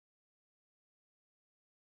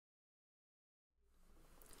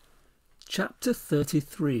Chapter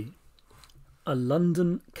 33. A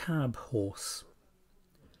London Cab Horse.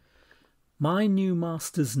 My new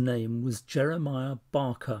master's name was Jeremiah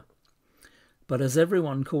Barker, but as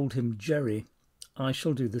everyone called him Jerry, I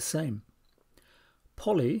shall do the same.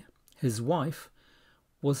 Polly, his wife,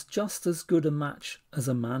 was just as good a match as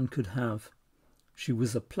a man could have. She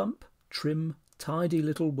was a plump, trim, tidy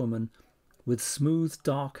little woman with smooth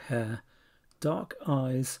dark hair, dark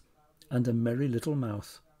eyes, and a merry little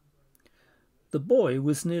mouth. The boy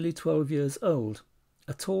was nearly 12 years old,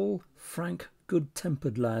 a tall, frank,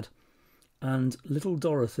 good-tempered lad, and little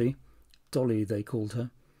Dorothy, Dolly they called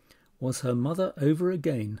her, was her mother over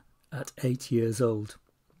again at 8 years old.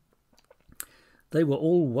 They were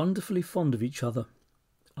all wonderfully fond of each other.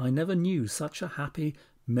 I never knew such a happy,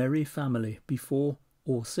 merry family before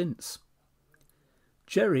or since.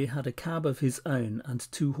 Jerry had a cab of his own and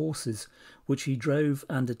 2 horses, which he drove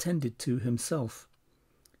and attended to himself.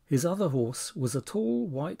 His other horse was a tall,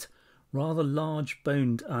 white, rather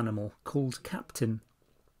large-boned animal called Captain.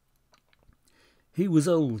 He was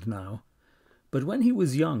old now, but when he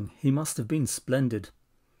was young he must have been splendid.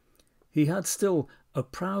 He had still a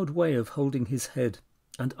proud way of holding his head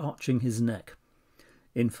and arching his neck.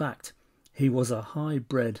 In fact, he was a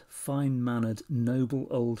high-bred, fine-mannered, noble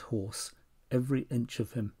old horse, every inch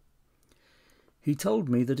of him. He told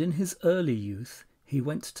me that in his early youth he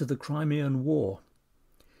went to the Crimean War.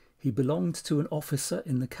 He belonged to an officer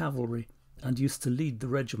in the cavalry and used to lead the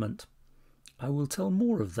regiment. I will tell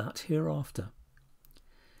more of that hereafter.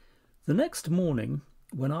 The next morning,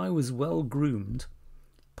 when I was well groomed,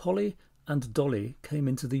 Polly and Dolly came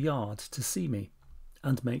into the yard to see me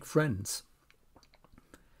and make friends.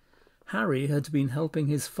 Harry had been helping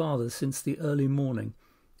his father since the early morning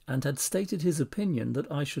and had stated his opinion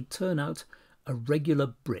that I should turn out a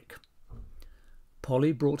regular brick.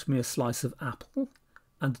 Polly brought me a slice of apple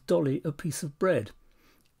and Dolly a piece of bread,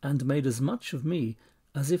 and made as much of me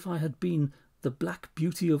as if I had been the Black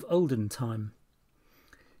Beauty of olden time.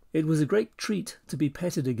 It was a great treat to be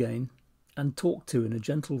petted again and talked to in a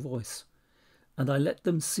gentle voice, and I let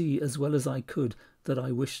them see as well as I could that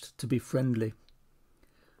I wished to be friendly.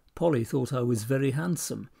 Polly thought I was very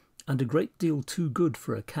handsome and a great deal too good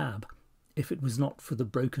for a cab, if it was not for the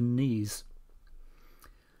broken knees.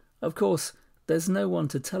 Of course, there's no one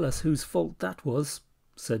to tell us whose fault that was,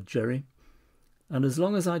 said Jerry, and as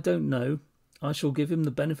long as I don't know, I shall give him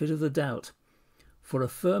the benefit of the doubt, for a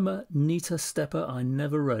firmer, neater stepper I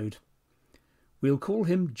never rode. We'll call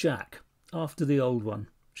him Jack, after the old one,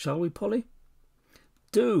 shall we, Polly?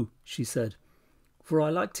 Do, she said, for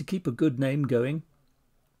I like to keep a good name going.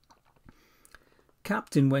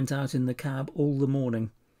 Captain went out in the cab all the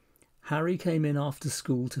morning. Harry came in after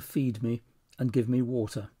school to feed me and give me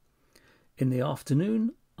water. In the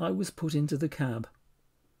afternoon I was put into the cab.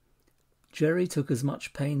 Jerry took as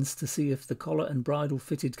much pains to see if the collar and bridle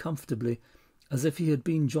fitted comfortably as if he had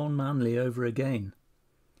been John Manley over again.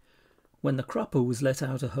 When the crupper was let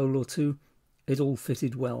out a hole or two, it all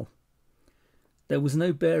fitted well. There was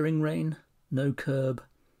no bearing rein, no curb,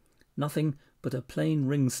 nothing but a plain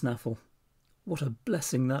ring snaffle. What a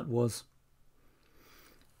blessing that was!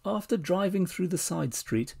 After driving through the side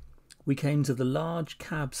street, we came to the large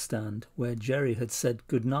cab stand where Jerry had said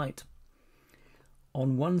good night.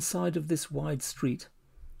 On one side of this wide street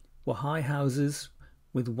were high houses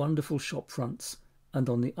with wonderful shop fronts, and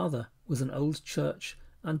on the other was an old church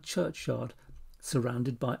and churchyard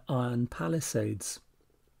surrounded by iron palisades.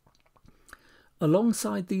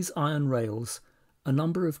 Alongside these iron rails a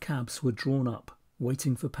number of cabs were drawn up,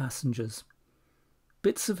 waiting for passengers.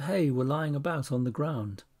 Bits of hay were lying about on the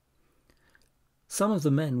ground. Some of the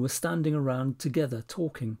men were standing around together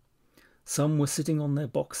talking. Some were sitting on their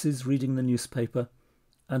boxes reading the newspaper,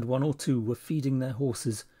 and 1 or 2 were feeding their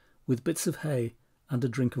horses with bits of hay and a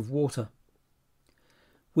drink of water.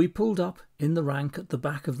 We pulled up in the rank at the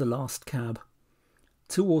back of the last cab.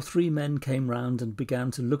 2 or 3 men came round and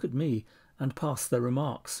began to look at me and pass their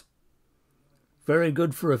remarks. "Very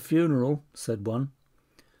good for a funeral," said one.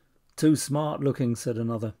 "Too smart-looking," said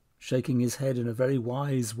another, shaking his head in a very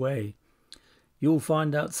wise way. "You'll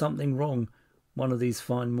find out something wrong one of these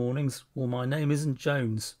fine mornings, or my name isn't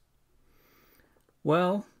Jones."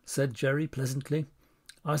 "Well," said Jerry pleasantly,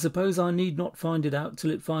 "I suppose I need not find it out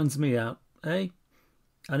till it finds me out, eh?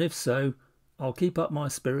 And if so, I'll keep up my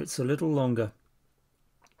spirits a little longer."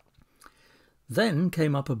 Then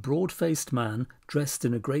came up a broad-faced man dressed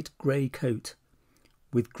in a great grey coat,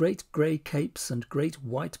 with great grey capes and great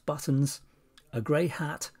white buttons, a grey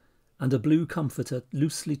hat, and a blue comforter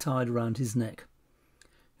loosely tied round his neck.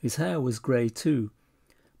 His hair was grey too,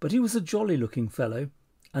 but he was a jolly-looking fellow,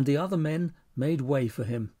 and the other men made way for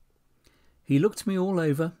him. He looked me all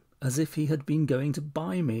over as if he had been going to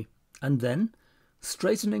buy me, and then,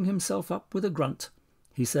 straightening himself up with a grunt,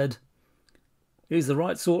 he said, "He's the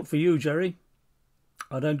right sort for you, Jerry.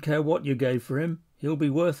 I don't care what you gave for him, he'll be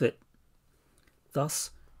worth it."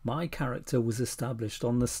 Thus my character was established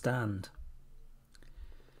on the stand.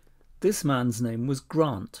 This man's name was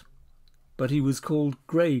Grant, but he was called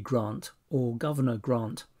Grey Grant, or Governor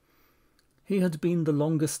Grant. He had been the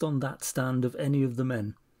longest on that stand of any of the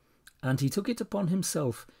men, and he took it upon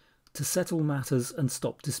himself to settle matters and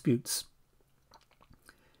stop disputes.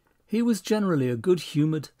 He was generally a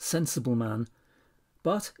good-humoured, sensible man,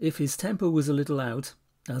 but if his temper was a little out,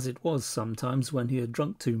 as it was sometimes when he had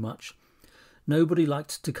drunk too much, nobody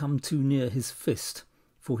liked to come too near his fist,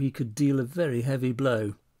 for he could deal a very heavy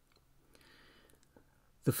blow.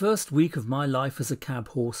 The first week of my life as a cab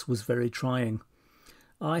horse was very trying.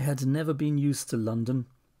 I had never been used to London,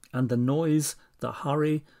 and the noise, the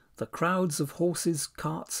hurry, the crowds of horses,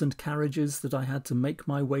 carts and carriages that I had to make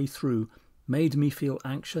my way through made me feel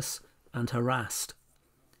anxious and harassed.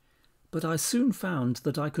 But I soon found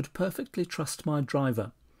that I could perfectly trust my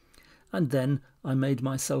driver, and then I made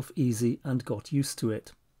myself easy and got used to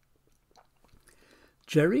it.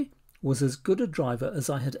 Jerry was as good a driver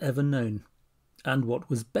as I had ever known, and what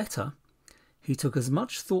was better, he took as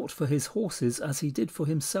much thought for his horses as he did for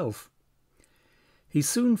himself. He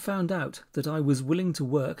soon found out that I was willing to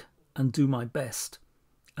work and do my best,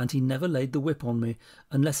 and he never laid the whip on me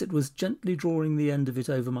unless it was gently drawing the end of it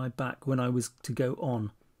over my back when I was to go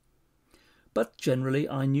on. But generally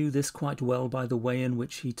I knew this quite well by the way in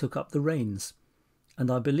which he took up the reins, and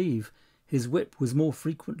I believe his whip was more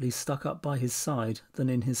frequently stuck up by his side than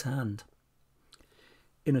in his hand.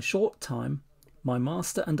 In a short time my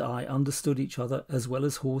master and I understood each other as well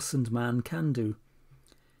as horse and man can do.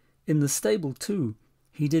 In the stable, too,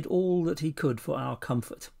 he did all that he could for our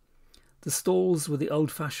comfort. The stalls were the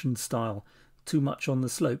old-fashioned style, too much on the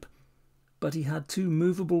slope, but he had 2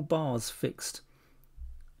 movable bars fixed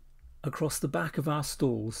across the back of our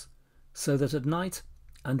stalls, so that at night,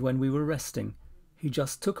 and when we were resting, he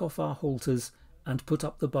just took off our halters and put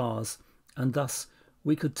up the bars, and thus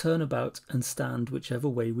we could turn about and stand whichever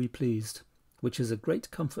way we pleased, which is a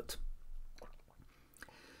great comfort.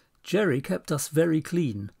 Jerry kept us very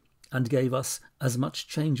clean, and gave us as much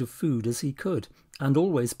change of food as he could, and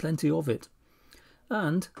always plenty of it.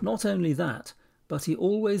 And not only that, but he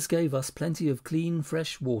always gave us plenty of clean,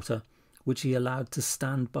 fresh water, which he allowed to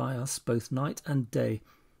stand by us both night and day,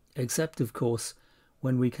 except, of course,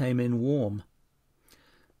 when we came in warm.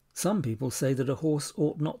 Some people say that a horse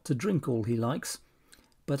ought not to drink all he likes,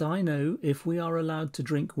 but I know if we are allowed to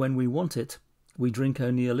drink when we want it, we drink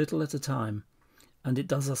only a little at a time, and it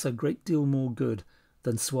does us a great deal more good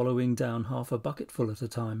than swallowing down half a bucketful at a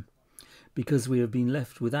time, because we have been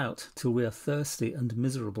left without till we are thirsty and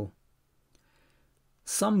miserable.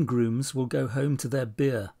 Some grooms will go home to their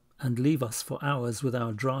beer and leave us for hours with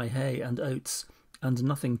our dry hay and oats, and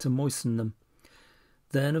nothing to moisten them.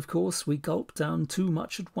 Then, of course, we gulp down too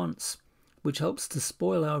much at once, which helps to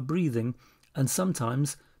spoil our breathing and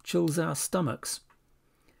sometimes chills our stomachs.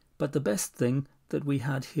 But the best thing that we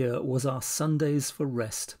had here was our Sundays for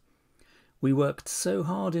rest. We worked so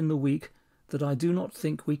hard in the week that I do not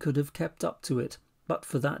think we could have kept up to it but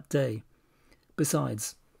for that day.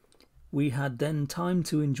 Besides, we had then time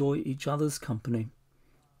to enjoy each other's company.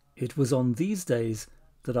 It was on these days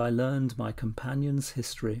that I learned my companion's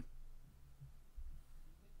history.